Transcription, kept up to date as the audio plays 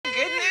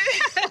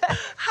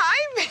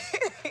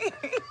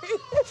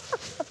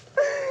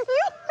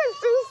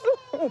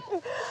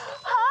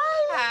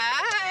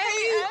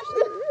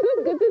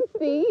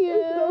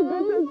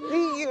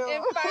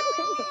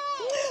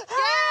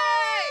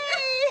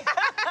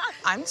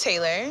I'm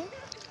Tayler.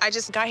 I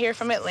just got here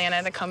from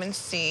Atlanta to come and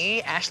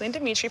see Ashley and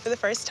Dimitri for the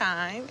first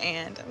time,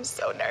 and I'm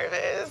so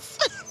nervous.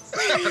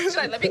 She's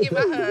like, let me give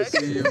a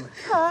hug.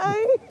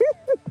 Hi.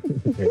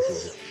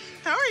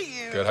 How are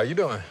you? Good, how you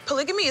doing?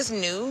 Polygamy is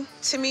new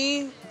to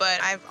me, but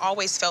I've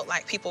always felt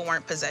like people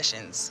weren't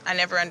possessions. I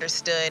never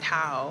understood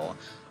how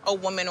a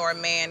woman or a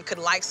man could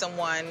like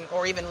someone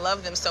or even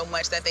love them so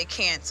much that they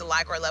can't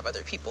like or love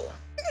other people.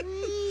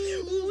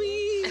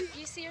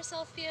 You see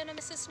yourself being a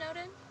Mrs.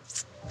 Snowden?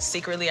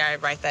 Secretly, I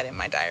write that in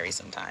my diary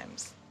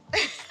sometimes.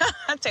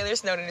 Taylor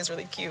Snowden is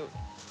really cute.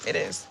 It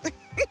is.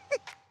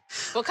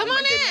 Well, come on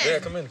in. Yeah,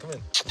 come in.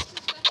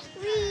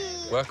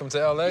 Welcome to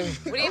LA.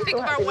 What do you think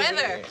of our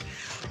weather?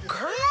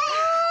 Girl!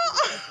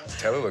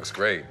 Taylor looks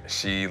great.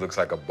 She looks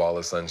like a ball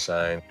of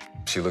sunshine.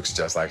 She looks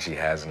just like she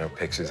has in her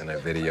pictures and her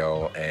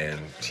video, and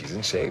she's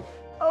in shape.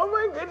 Oh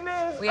my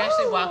goodness. We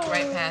actually walked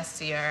right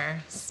past your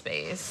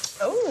space.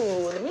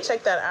 Oh, let me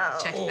check that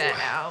out. Check that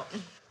out.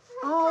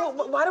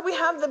 Oh, why do we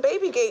have the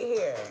baby gate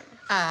here?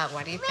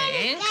 What do you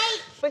think?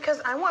 Because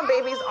I want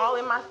babies all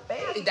in my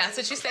face. That's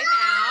what you say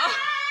now.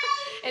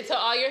 Until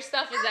all your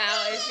stuff is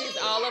out and she's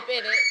all up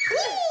in it.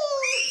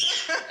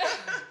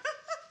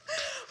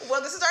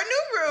 Well, this is our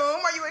new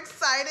room. Are you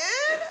excited?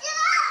 Yeah.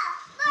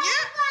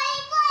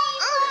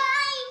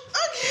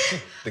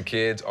 Okay. The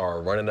kids are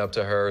running up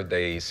to her.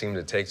 They seem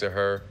to take to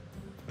her.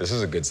 This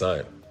is a good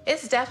sign.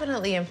 It's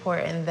definitely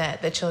important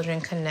that the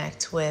children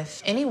connect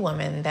with any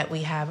woman that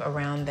we have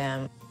around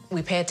them.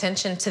 We pay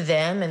attention to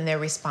them and their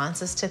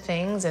responses to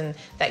things, and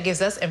that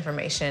gives us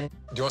information.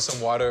 Do you want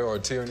some water or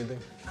tea or anything?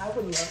 I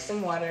would love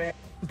some water.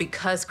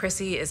 Because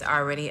Chrissy is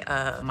already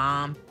a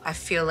mom, I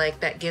feel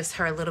like that gives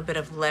her a little bit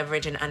of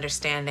leverage in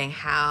understanding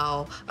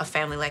how a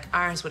family like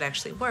ours would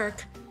actually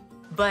work.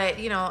 But,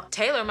 you know,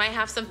 Taylor might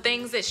have some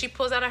things that she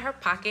pulls out of her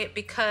pocket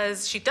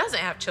because she doesn't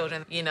have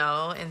children, you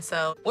know? And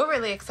so we're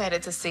really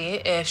excited to see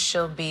if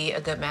she'll be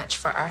a good match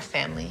for our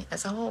family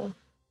as a whole.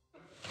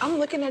 I'm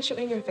looking at you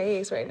in your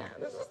face right now.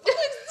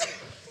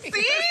 See?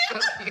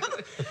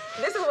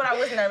 This is what I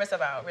was nervous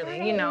about,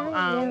 really. You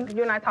know,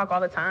 you and I talk all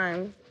the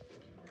time.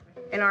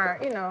 And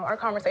our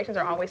conversations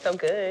are always so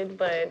good,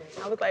 but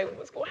I was like,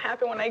 what's gonna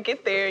happen when I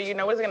get there? You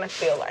know, what's it gonna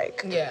feel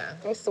like? Yeah.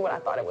 This is what I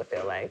thought it would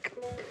feel like.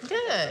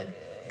 Good.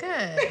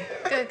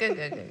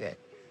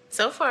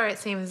 So far, it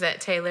seems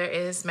that Taylor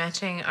is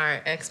matching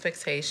our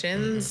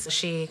expectations.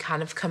 She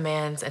kind of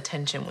commands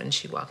attention when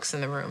she walks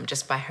in the room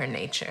just by her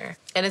nature.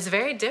 And it's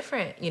very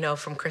different, you know,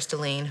 from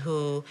Crystalline,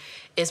 who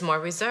is more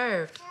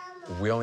reserved. We only